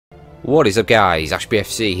What is up guys,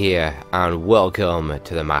 AshbyFC here, and welcome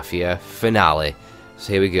to the Mafia finale.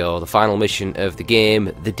 So here we go, the final mission of the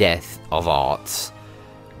game, the death of Art.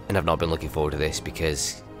 And I've not been looking forward to this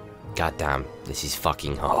because, goddamn, this is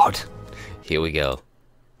fucking hard. Here we go.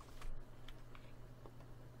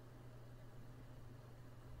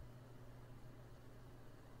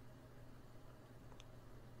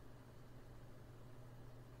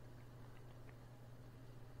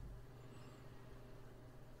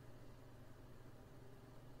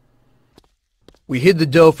 We hid the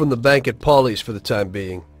dough from the bank at Paulie's for the time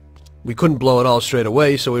being. We couldn't blow it all straight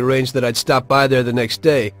away, so we arranged that I'd stop by there the next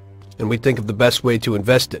day, and we'd think of the best way to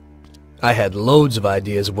invest it. I had loads of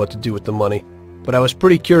ideas of what to do with the money, but I was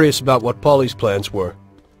pretty curious about what Paulie's plans were.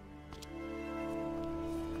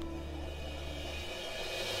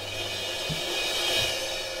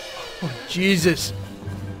 Oh, Jesus!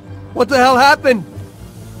 What the hell happened?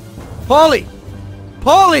 Paulie!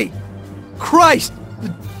 Paulie! Christ!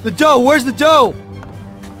 The dough! Where's the dough?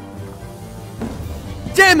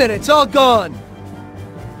 Damn it! It's all gone!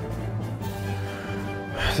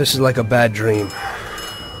 This is like a bad dream.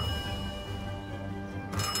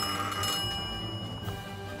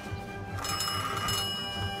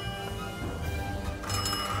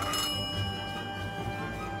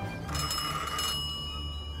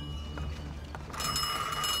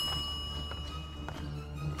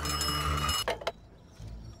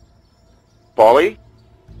 Paulie?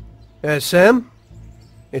 Sam?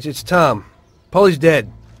 It's Tom. Paulie's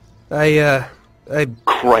dead.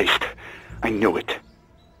 Christ, I knew it.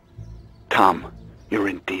 Tom, you're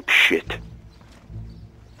in deep shit.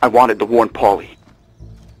 I wanted to warn Paulie.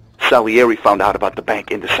 Salieri found out about the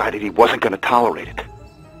bank and decided he wasn't going to tolerate it.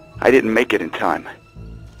 I didn't make it in time.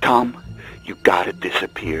 Tom, you gotta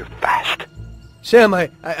disappear fast. Sam, I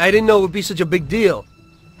didn't know it would be such a big deal.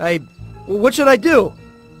 What should I do?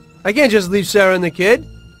 I can't just leave Sarah and the kid.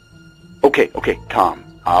 Okay, Tom,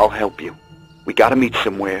 I'll help you. We gotta meet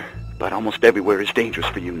somewhere, but almost everywhere is dangerous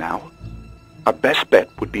for you now. Our best bet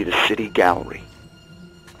would be the city gallery.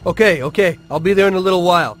 Okay, I'll be there in a little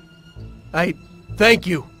while. Thank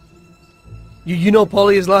you. You know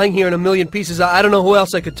Paulie is lying here in a million pieces. I don't know who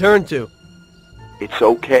else I could turn to. It's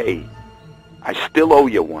okay. I still owe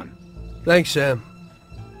you one. Thanks, Sam.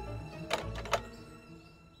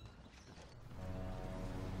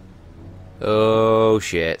 Oh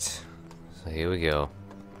shit. So here we go.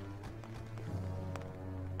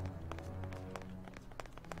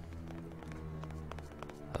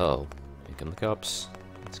 Oh, here come the cops.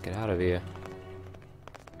 Let's get out of here.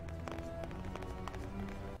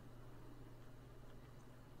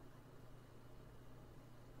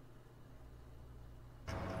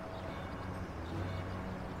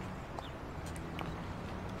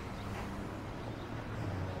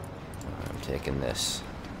 I'm taking this.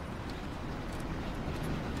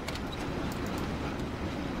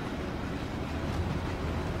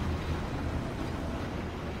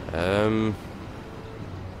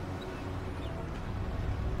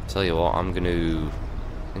 Tell you what, I think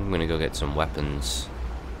I'm gonna go get some weapons.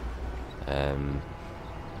 Then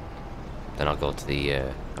I'll go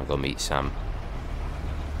to I'll go meet Sam.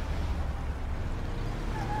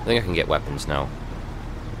 I think I can get weapons now.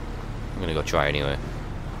 I'm gonna go try anyway.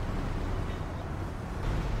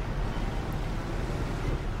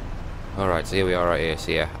 Alright, so here we are right here.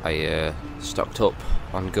 So yeah, I stocked up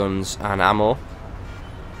on guns and ammo.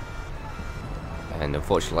 And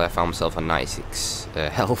unfortunately I found myself on 96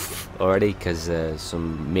 health already because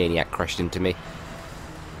some maniac crashed into me.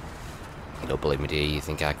 You don't believe me, do you? You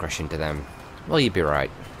think I crash into them? Well, you'd be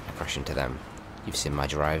right. I crash into them. You've seen my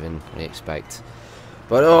driving, what do you expect?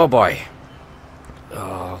 But oh boy.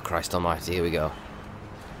 Oh Christ almighty, here we go.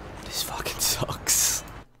 This fucking sucks.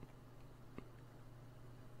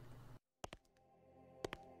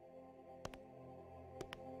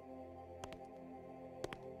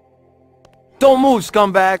 Don't move,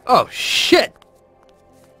 scumbag! Oh, shit!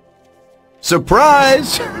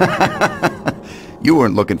 Surprise! You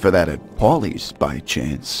weren't looking for that at Paulie's by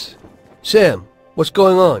chance. Sam, what's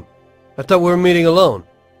going on? I thought we were meeting alone.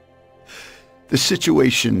 The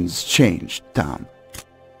situation's changed, Tom.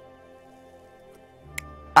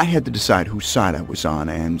 I had to decide whose side I was on,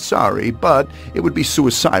 and sorry, but it would be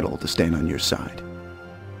suicidal to stand on your side.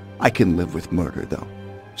 I can live with murder, though.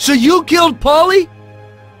 So you killed Paulie?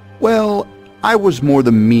 Well, I was more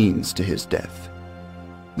the means to his death.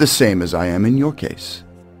 The same as I am in your case.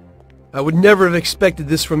 I would never have expected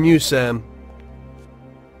this from you, Sam.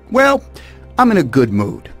 Well, I'm in a good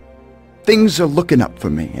mood. Things are looking up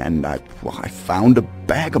for me, and I found a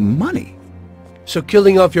bag of money. So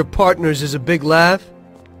killing off your partners is a big laugh?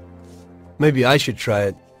 Maybe I should try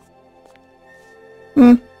it.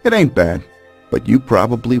 It ain't bad, but you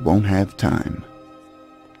probably won't have time.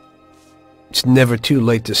 It's never too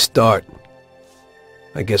late to start.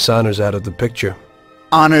 I guess honor's out of the picture.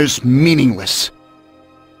 Honor's meaningless.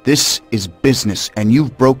 This is business, and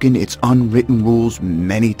you've broken its unwritten rules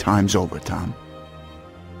many times over, Tom.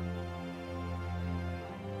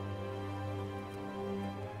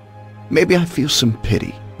 Maybe I feel some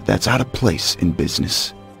pity, but that's out of place in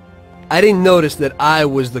business. I didn't notice that I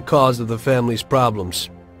was the cause of the family's problems.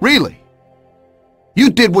 Really? You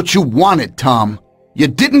did what you wanted, Tom. You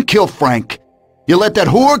didn't kill Frank. You let that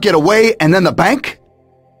whore get away, and then the bank?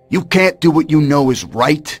 You can't do what you know is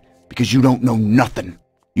right, because you don't know nothing.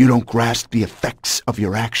 You don't grasp the effects of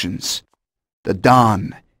your actions. The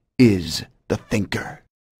Don is the thinker.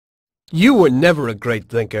 You were never a great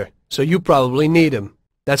thinker, so you probably need him.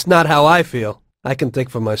 That's not how I feel. I can think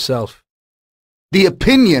for myself. The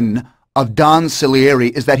opinion of Don Salieri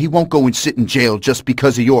is that he won't go and sit in jail just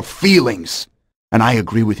because of your feelings. And I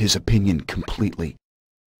agree with his opinion completely.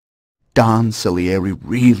 Don Salieri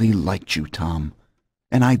really liked you, Tom.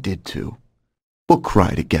 And I did too. We'll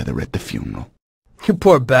cry together at the funeral. You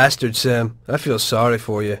poor bastard, Sam. I feel sorry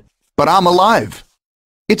for you. But I'm alive.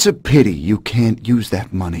 It's a pity you can't use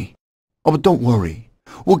that money. Oh, but don't worry.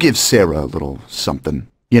 We'll give Sarah a little something.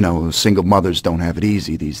 You know, single mothers don't have it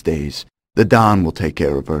easy these days. The Don will take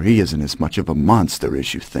care of her. He isn't as much of a monster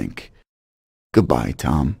as you think. Goodbye,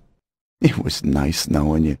 Tom. It was nice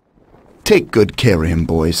knowing you. Take good care of him,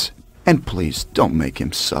 boys. And please, don't make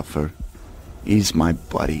him suffer. He's my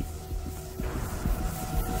buddy.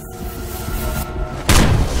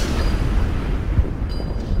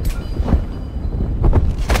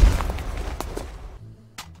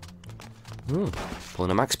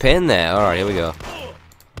 Pulling a Max Payne there. Alright, here we go.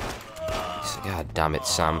 God damn it,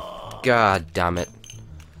 Sam. God damn it.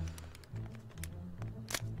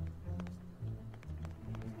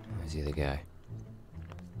 Where's the other guy?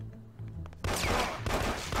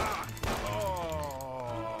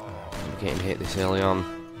 I'm getting hit this early on.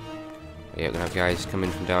 Yeah, we're gonna have guys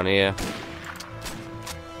coming from down here.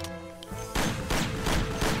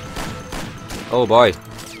 Oh boy.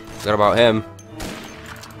 Forgot about him.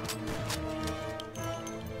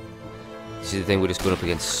 This is the thing, we're just going up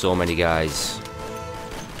against so many guys.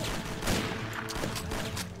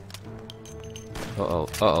 Uh-oh,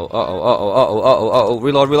 uh-oh, uh-oh, uh-oh, uh-oh, uh-oh, uh-oh,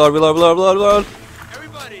 reload, reload, reload, reload, reload, reload!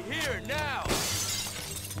 Everybody here now!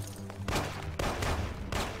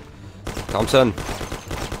 Thompson!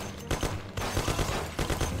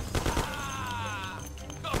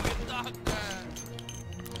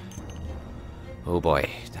 Oh boy,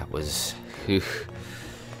 that was... Whew.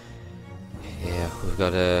 Yeah, we've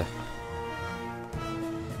got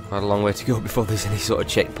quite a long way to go before there's any sort of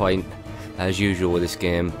checkpoint, as usual with this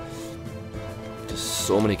game. Just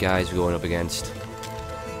so many guys we're going up against.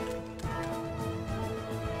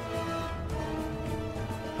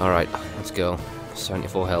 Alright, let's go.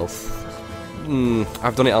 74 health.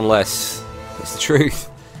 I've done it on less. It's the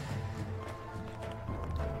truth.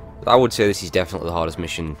 I would say this is definitely the hardest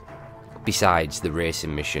mission, besides the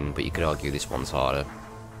racing mission, but you could argue this one's harder.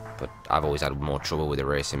 But I've always had more trouble with the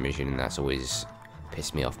racing mission, and that's always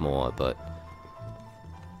pissed me off more, but...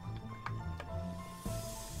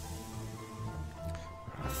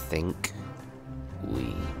 I think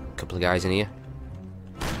a couple of guys in here.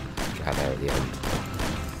 Guy there at the end.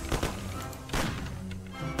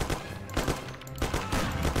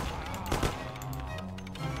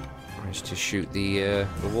 Managed to shoot the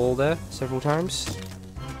wall there several times.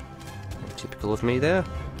 Typical of me there.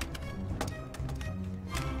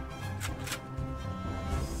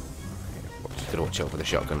 Gotta watch out for the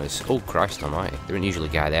shotgunners. Oh Christ almighty, there isn't usually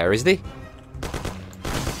a guy there, is there?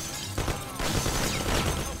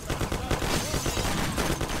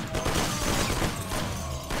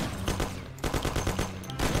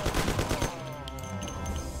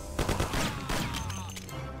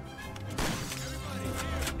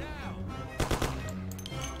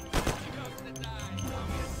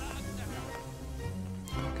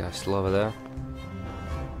 Guy's still over there.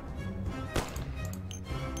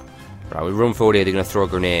 Right, we run forward here, they're going to throw a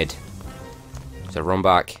grenade. So run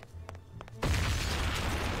back.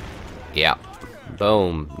 Yeah.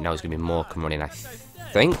 Boom. Now there's going to be more coming in, I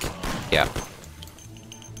think. Yeah.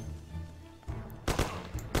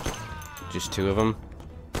 Just two of them.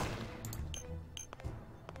 Then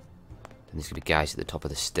there's going to be guys at the top of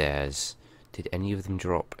the stairs. Did any of them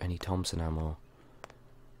drop any Thompson ammo?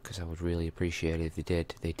 Because I would really appreciate it if they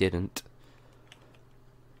did. They didn't.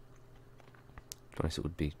 To be honest, it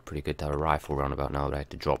would be pretty good to have a rifle roundabout now, but I had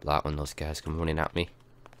to drop that when those guys come running at me.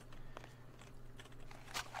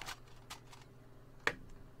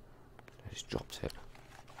 Just dropped it.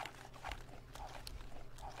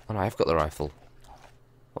 Oh no, I've got the rifle.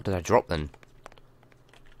 What did I drop then?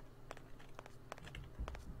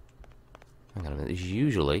 Hang on a minute, there's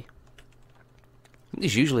usually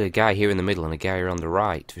a guy here in the middle and a guy here on the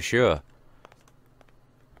right, for sure.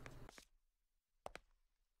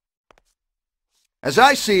 As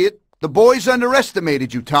I see it, the boys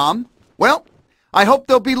underestimated you, Tom. Well, I hope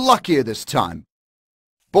they'll be luckier this time.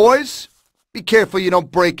 Boys, be careful you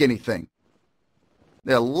don't break anything.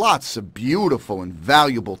 There are lots of beautiful and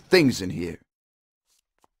valuable things in here.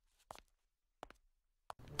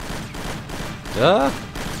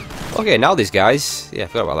 Okay, now these guys. Yeah, I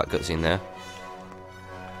forgot about that cutscene there.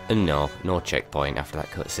 And no checkpoint after that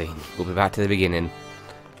cutscene. We'll be back to the beginning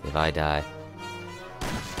if I die.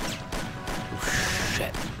 Oh,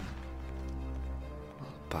 shit.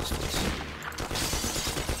 Bastards.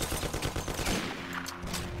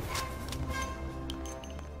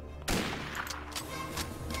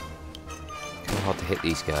 Kind of hard to hit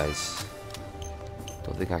these guys.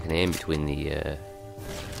 Don't think I can aim between the.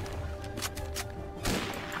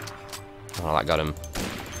 Oh, that got him.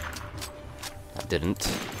 That didn't.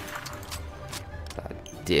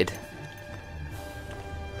 That did.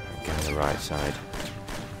 Get on the right side.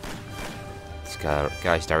 This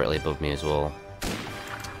guy's directly above me as well.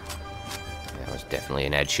 That was definitely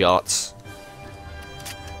an headshot.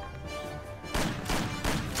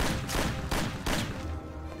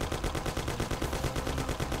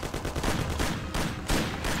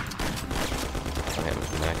 Can't hit him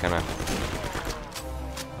from there, can I?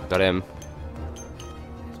 I got him.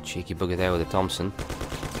 Cheeky bugger there with a Thompson.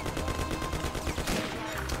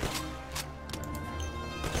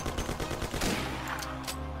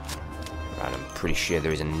 Right, I'm pretty sure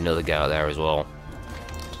there is another guy out there as well.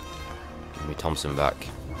 Give me Thompson back.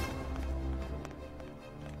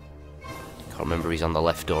 Can't remember if he's on the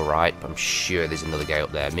left or right, but I'm sure there's another guy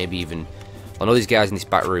up there. Maybe even... I know there's guys in this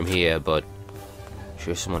back room here, but I'm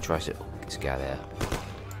sure someone tries to... Oh, there's a guy there.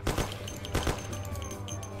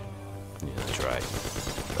 Yeah, that's right.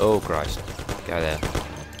 Oh Christ, guy there.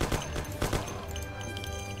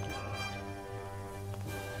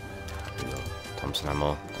 There we go. Thompson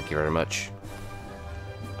ammo, thank you very much.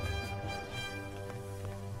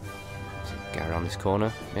 Is it a guy around this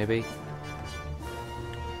corner, maybe?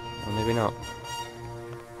 Or maybe not.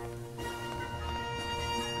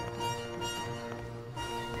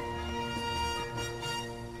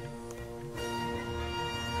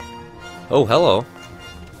 Oh, hello.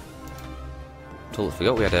 Totally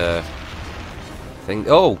forgot we had a thing.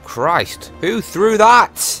 Oh, Christ. Who threw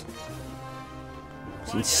that?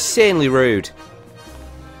 It's insanely rude.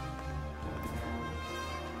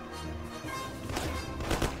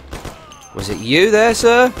 Was it you there,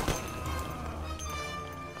 sir?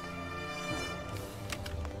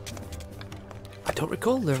 I don't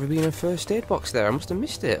recall there ever being a first aid box there. I must have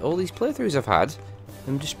missed it. All these playthroughs I've had,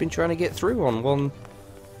 I've just been trying to get through on one.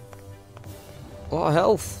 A lot of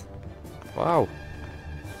health. Wow.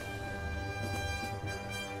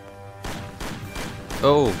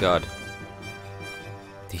 Oh god.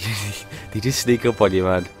 They just sneak up on you,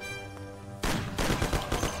 man.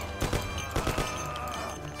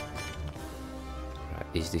 Right,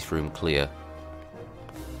 is this room clear?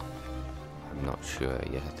 I'm not sure.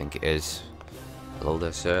 Yeah, I think it is. Hello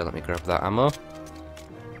there, sir. Let me grab that ammo.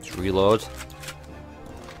 Let's reload.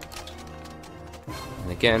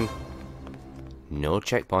 And again, no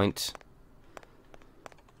checkpoints.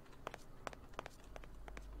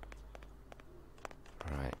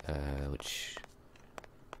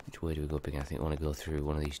 Which way do we go up again? I think I want to go through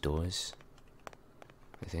one of these doors.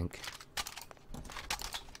 I think.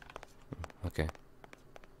 Okay.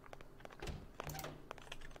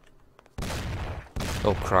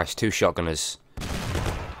 Oh Christ, 2 shotgunners.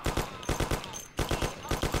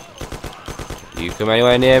 You come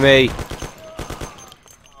anywhere near me.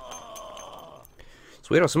 It's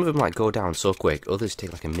weird how some of them like go down so quick, others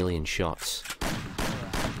take like 1,000,000 shots.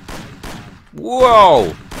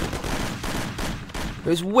 Whoa!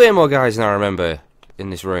 There's way more guys than I remember in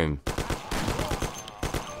this room.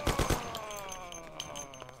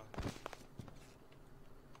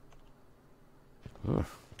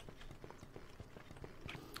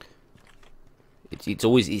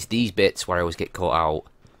 It's these bits where I always get caught out.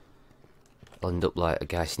 I'll end up like a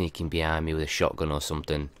guy sneaking behind me with a shotgun or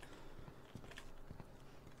something.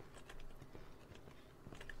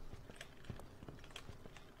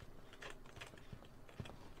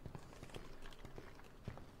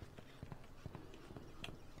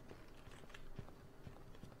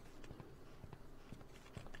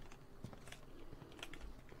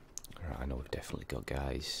 Alright, I know we've definitely got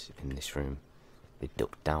guys in this room. They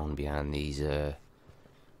duck down behind these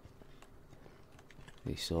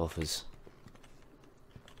sofas.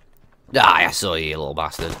 Ah, I saw you, little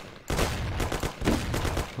bastard.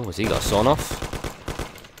 Oh, has he got a sawn off?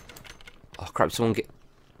 Oh crap, someone get...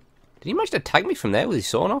 Did he manage to tag me from there with his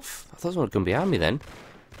sawn off? I thought someone would come behind me then.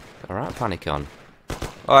 Alright, panic on.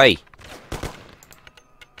 Oi!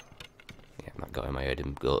 Yeah, that got him, I heard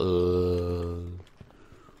him go,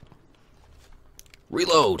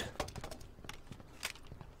 Reload!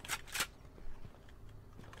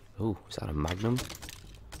 Oh, is that a Magnum?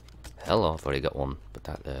 Hell, I've already got one, but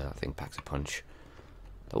that thing packs a punch.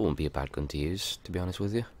 That wouldn't be a bad gun to use, to be honest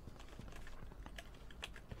with you.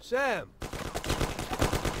 Sam!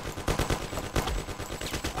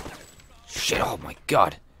 Shit, oh my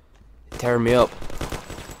god! They're tearing me up.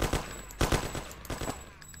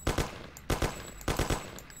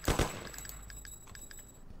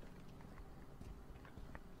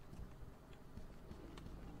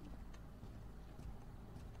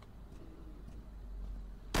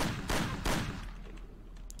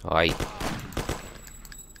 Oi.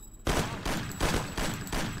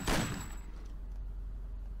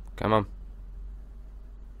 Come on.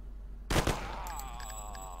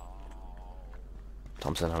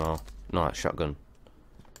 Thompson ammo. No, it's shotgun.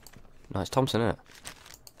 No, it's Thompson, isn't it?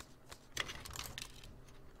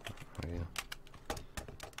 There you go.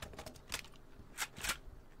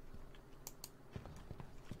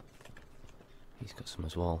 He's got some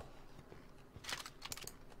as well.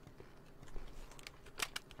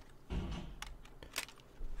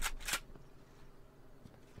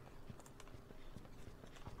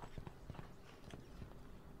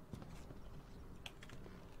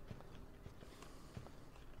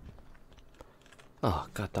 Oh,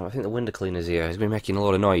 god damn, I think the window cleaner's here. He's been making a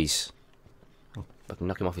lot of noise. Oh, I can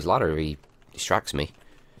knock him off his ladder if he distracts me.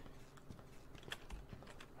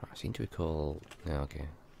 I seem to recall... Yeah, okay.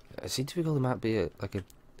 I seem to recall there might be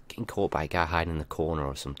getting caught by a guy hiding in the corner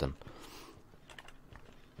or something.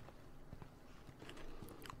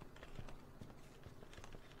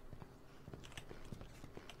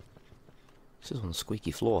 This is on the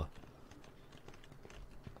squeaky floor.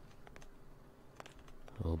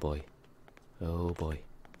 Oh boy. Oh boy.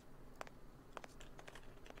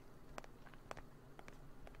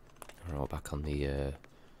 We're all back on the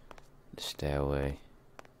stairway.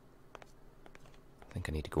 I think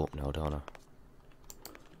I need to go up now, don't I?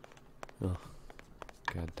 Oh,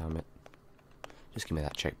 god damn it. Just give me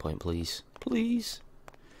that checkpoint, please. Please!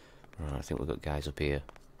 Alright, I think we've got guys up here.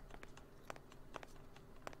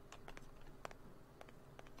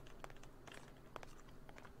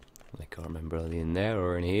 I can't remember, are they in there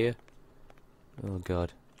or in here? Oh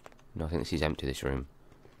god. No, I think this is empty, this room.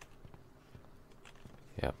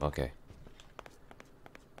 Yeah, okay.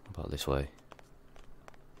 What about this way?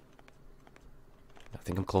 I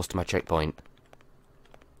think I'm close to my checkpoint.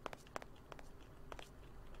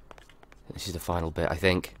 This is the final bit, I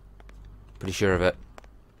think. Pretty sure of it.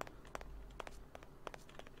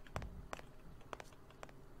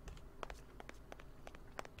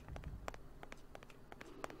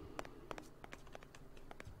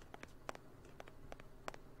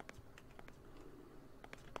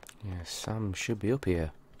 Yeah, Sam should be up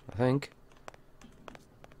here, I think.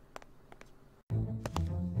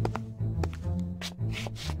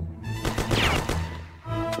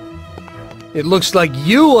 It looks like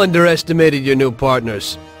you underestimated your new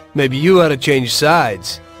partners. Maybe you ought to change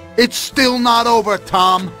sides. It's still not over,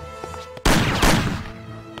 Tom.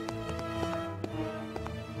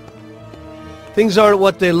 Things aren't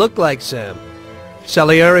what they look like, Sam.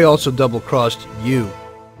 Salieri also double-crossed you.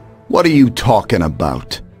 What are you talking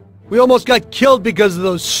about? We almost got killed because of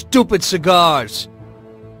those stupid cigars.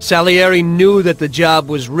 Salieri knew that the job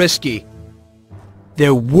was risky.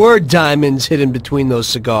 There were diamonds hidden between those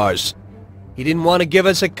cigars. He didn't want to give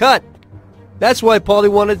us a cut. That's why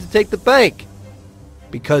Paulie wanted to take the bank.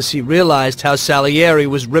 Because he realized how Salieri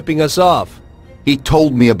was ripping us off. He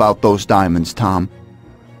told me about those diamonds, Tom.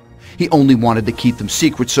 He only wanted to keep them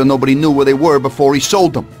secret so nobody knew where they were before he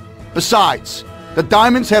sold them. Besides, the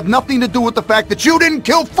diamonds have nothing to do with the fact that you didn't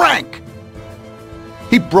kill Frank!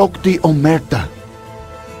 He broke the omerta.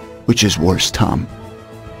 Which is worse, Tom.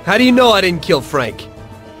 How do you know I didn't kill Frank?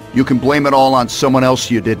 You can blame it all on someone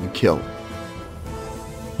else you didn't kill.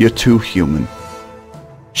 You're too human.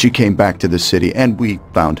 She came back to the city, and we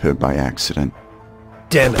found her by accident.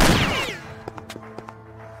 Damn it.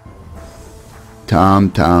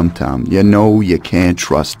 Tom, you know you can't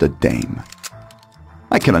trust a dame.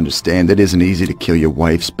 I can understand it isn't easy to kill your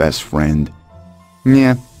wife's best friend.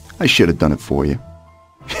 Yeah, I should have done it for you.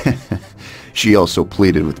 She also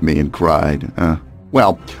pleaded with me and cried.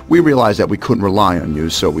 Well, we realized that we couldn't rely on you,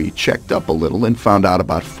 so we checked up a little and found out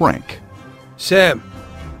about Frank. Sam,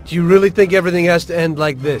 do you really think everything has to end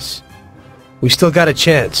like this? We still got a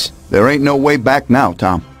chance. There ain't no way back now,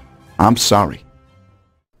 Tom. I'm sorry.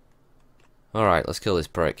 Alright, let's kill this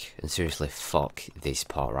prick. And seriously, fuck this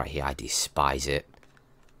part right here. I despise it.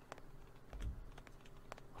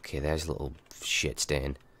 Okay, there's a little shit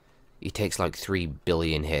stain. He takes like 3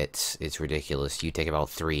 billion hits. It's ridiculous. You take about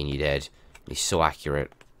 3 and you're dead. He's so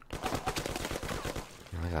accurate.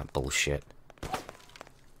 Look at that bullshit.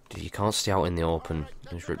 Dude, you can't stay out in the open.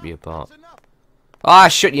 They'll just rip you apart. Ah,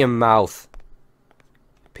 shut your mouth!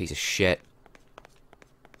 Piece of shit.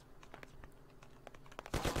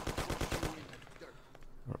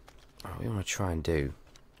 What we want to try and do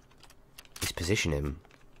is position him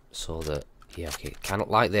so that, yeah, okay, kind of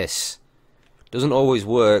like this. Doesn't always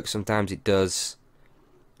work, sometimes it does.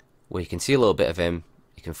 Where you can see a little bit of him,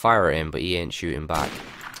 you can fire at him, but he ain't shooting back.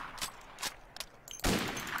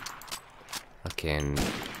 Okay, and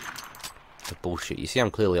the bullshit. You see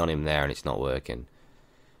I'm clearly on him there and it's not working.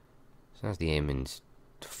 Sometimes the aiming's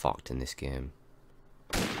fucked in this game.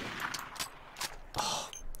 Oh,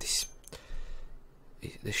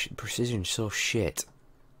 the precision's so shit.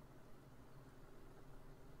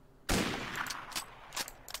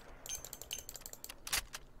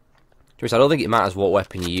 I don't think it matters what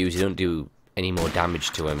weapon you use, you don't do any more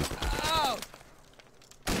damage to him.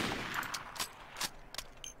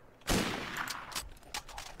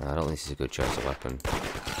 I don't think this is a good choice of weapon.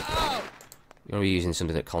 You want to be using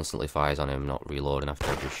something that constantly fires on him, not reloading after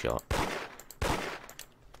every shot.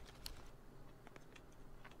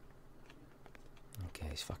 Okay,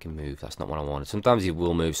 he's fucking move. That's not what I wanted. Sometimes he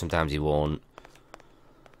will move, sometimes he won't.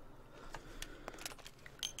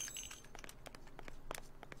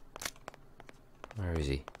 Where is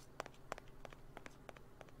he?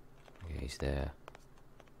 Okay, he's there.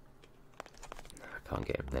 I can't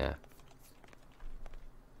get him there.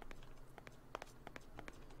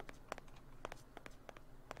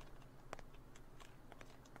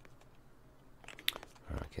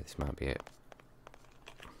 Okay, this might be it.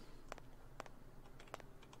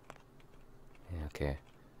 Yeah, okay.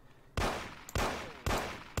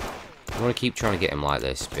 I want to keep trying to get him like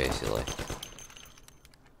this, basically.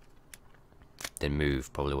 Then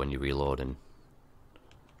move, probably when you're reloading.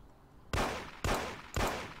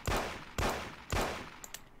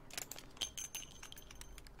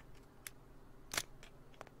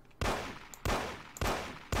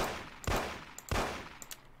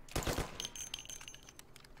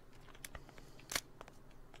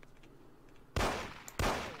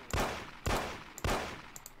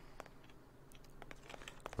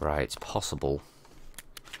 Right, it's possible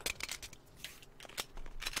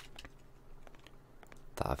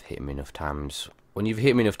that I've hit him enough times. When you've hit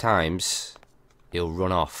him enough times, he'll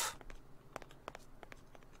run off.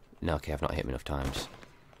 No, okay, I've not hit him enough times.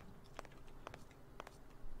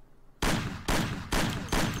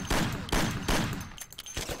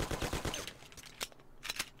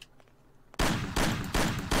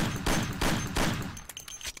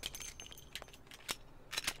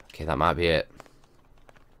 Okay, that might be it.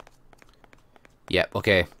 Yep,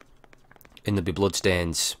 okay. And there'll be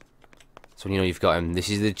bloodstains. So when you know you've got him, this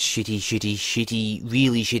is the shitty,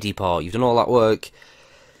 really shitty part. You've done all that work.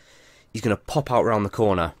 He's going to pop out around the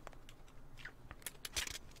corner.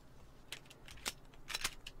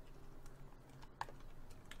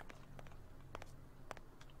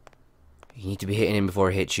 You need to be hitting him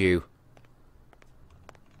before he hits you.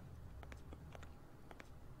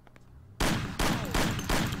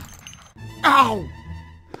 Ow!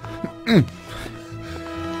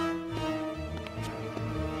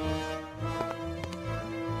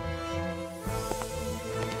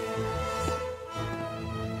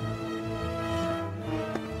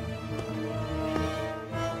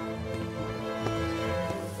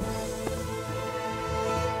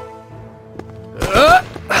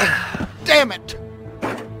 Damn it!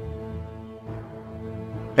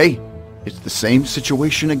 Hey, it's the same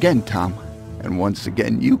situation again, Tom. And once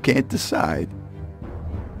again, you can't decide.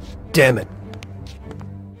 Damn it.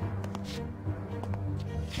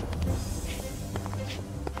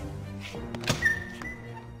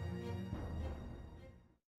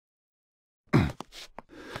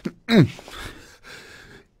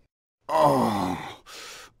 Oh.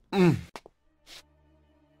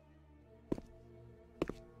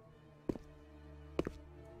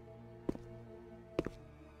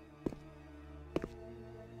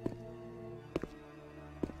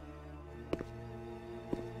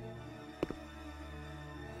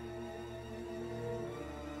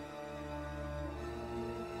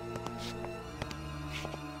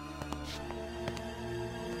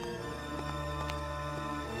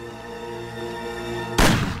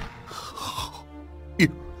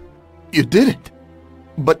 You did it.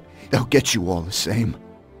 But they'll get you all the same.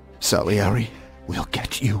 Salieri will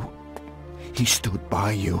get you. He stood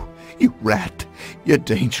by you. You rat. You're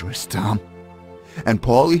dangerous, Tom. And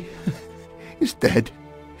Paulie is dead.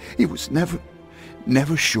 He was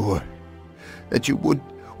never sure that you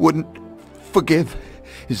wouldn't forgive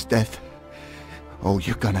his death. Oh,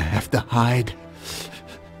 you're gonna have to hide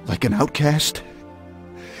like an outcast.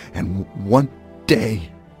 And one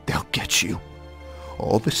day they'll get you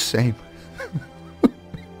all the same.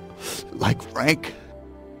 Like Frank.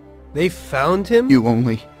 They found him? You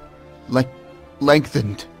only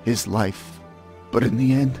lengthened his life. But in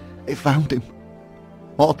the end, they found him.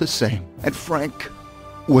 All the same. And Frank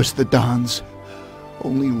was the Don's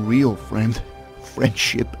only real friend.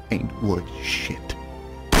 Friendship ain't worth shit.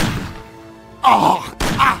 Oh!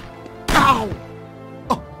 Ah! Ow!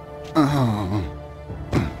 Oh! Oh.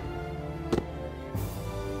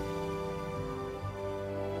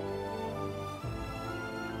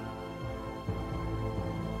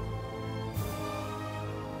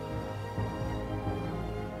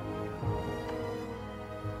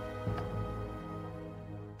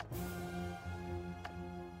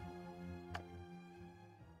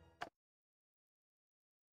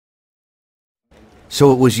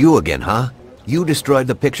 So it was you again, huh? You destroyed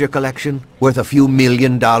the picture collection, worth a few $1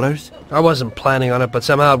 million? I wasn't planning on it, but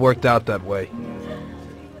somehow it worked out that way.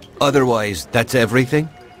 Otherwise, that's everything?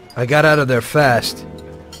 I got out of there fast.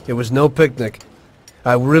 It was no picnic.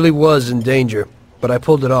 I really was in danger, but I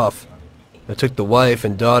pulled it off. I took the wife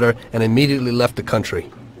and daughter and immediately left the country.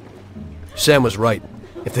 Sam was right.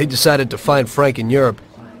 If they decided to find Frank in Europe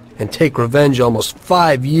and take revenge almost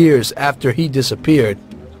 5 years after he disappeared,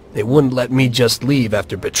 they wouldn't let me just leave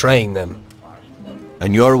after betraying them.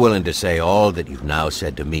 And you're willing to say all that you've now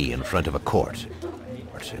said to me in front of a court?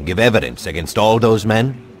 And give evidence against all those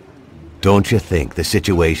men? Don't you think the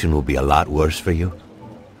situation will be a lot worse for you?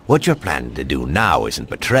 What you're planning to do now isn't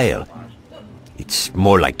betrayal. It's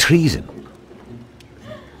more like treason.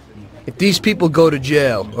 If these people go to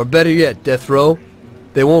jail, or better yet, death row,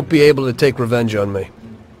 they won't be able to take revenge on me.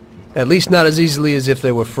 At least not as easily as if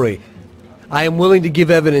they were free. I am willing to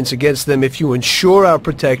give evidence against them if you ensure our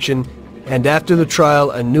protection, and after the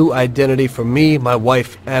trial, a new identity for me, my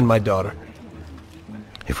wife, and my daughter.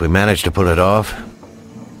 If we manage to pull it off,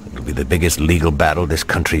 it'll be the biggest legal battle this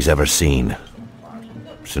country's ever seen.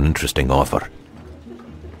 It's an interesting offer.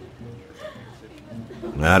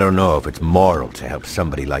 I don't know if it's moral to help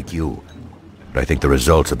somebody like you, but I think the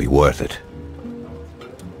results will be worth it.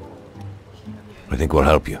 I think we'll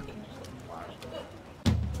help you.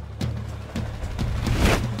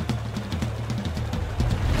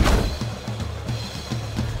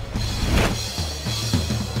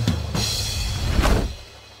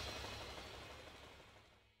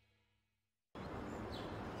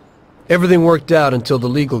 Everything worked out until the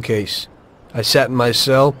legal case. I sat in my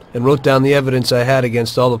cell and wrote down the evidence I had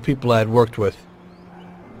against all the people I had worked with.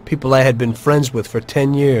 People I had been friends with for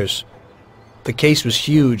 10 years. The case was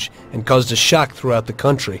huge and caused a shock throughout the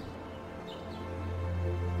country.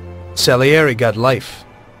 Salieri got life.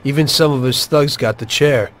 Even some of his thugs got the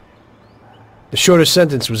chair. The shortest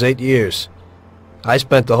sentence was 8 years. I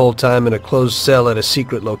spent the whole time in a closed cell at a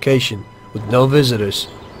secret location, with no visitors.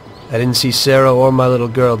 I didn't see Sarah or my little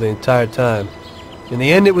girl the entire time. In the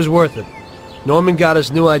end, it was worth it. Norman got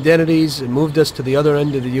us new identities and moved us to the other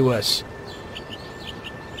end of the U.S.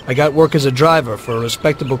 I got work as a driver for a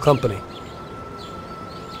respectable company.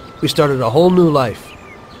 We started a whole new life.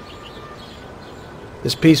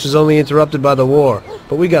 This peace was only interrupted by the war,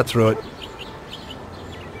 but we got through it.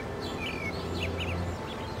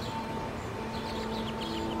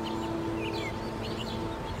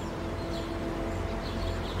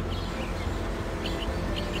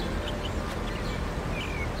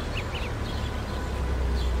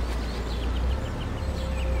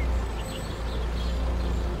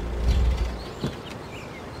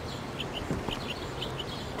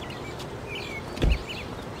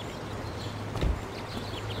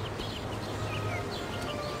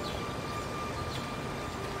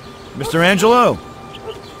 Mr. Angelo?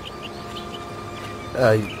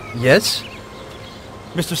 Yes?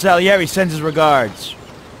 Mr. Salieri sends his regards.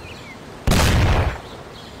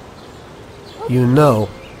 You know,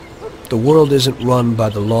 the world isn't run by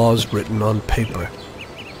the laws written on paper.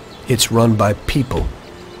 It's run by people.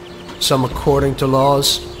 Some according to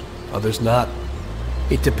laws, others not.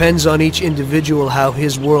 It depends on each individual how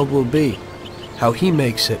his world will be, how he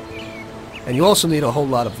makes it. And you also need a whole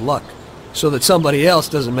lot of luck, so that somebody else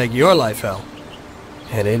doesn't make your life hell.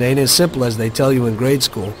 And it ain't as simple as they tell you in grade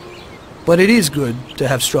school. But it is good to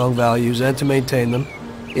have strong values and to maintain them,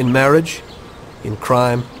 in marriage, in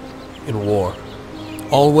crime, in war.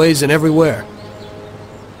 Always and everywhere.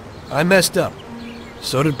 I messed up.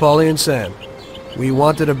 So did Paulie and Sam. We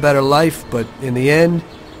wanted a better life, but in the end,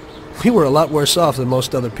 we were a lot worse off than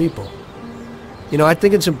most other people. You know, I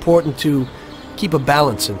think it's important to keep a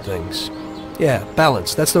balance in things. Yeah,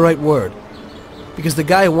 balance, that's the right word. Because the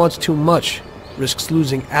guy who wants too much risks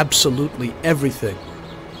losing absolutely everything.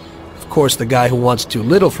 Of course, the guy who wants too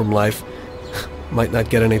little from life might not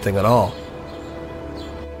get anything at all.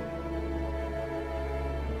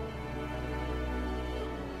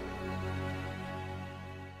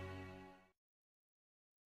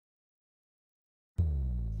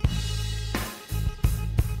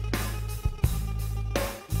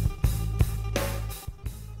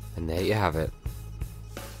 And there you have it.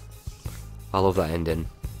 I love that ending.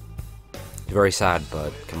 It's very sad,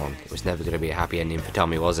 but come on, it was never going to be a happy ending for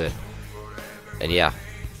Tommy, was it? And yeah,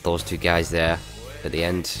 those two guys there at the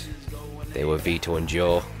end, they were Vito and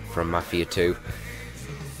Joe from Mafia 2.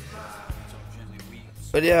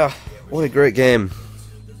 But yeah, what a great game.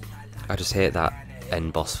 I just hate that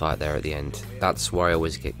end boss fight there at the end. That's where I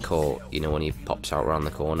always get caught, you know, when he pops out around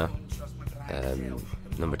the corner.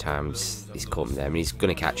 Number of times he's caught me there. I mean, he's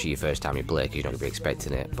going to catch you first time you play because you're not going to be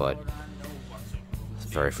expecting it, but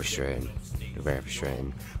it's very frustrating. Very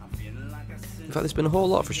frustrating. In fact, there's been a whole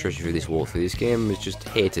lot of frustration through this walkthrough. This game has just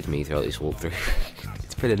hated me throughout this walkthrough.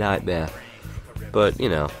 It's been a nightmare. But, you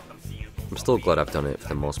know, I'm still glad I've done it for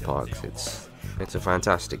the most part, because it's a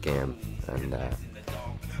fantastic game. And,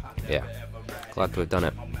 yeah, glad to have done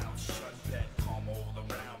it.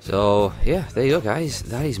 So, yeah, there you go, guys.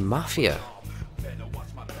 That is Mafia.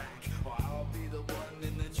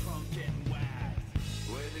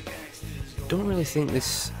 Don't really think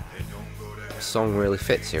this song really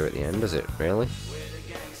fits here at the end, does it, really?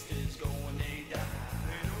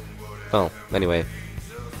 Well, anyway,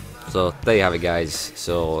 so there you have it, guys.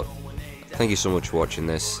 So thank you so much for watching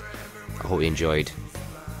this. I hope you enjoyed,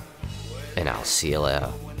 and I'll see you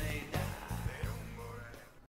later.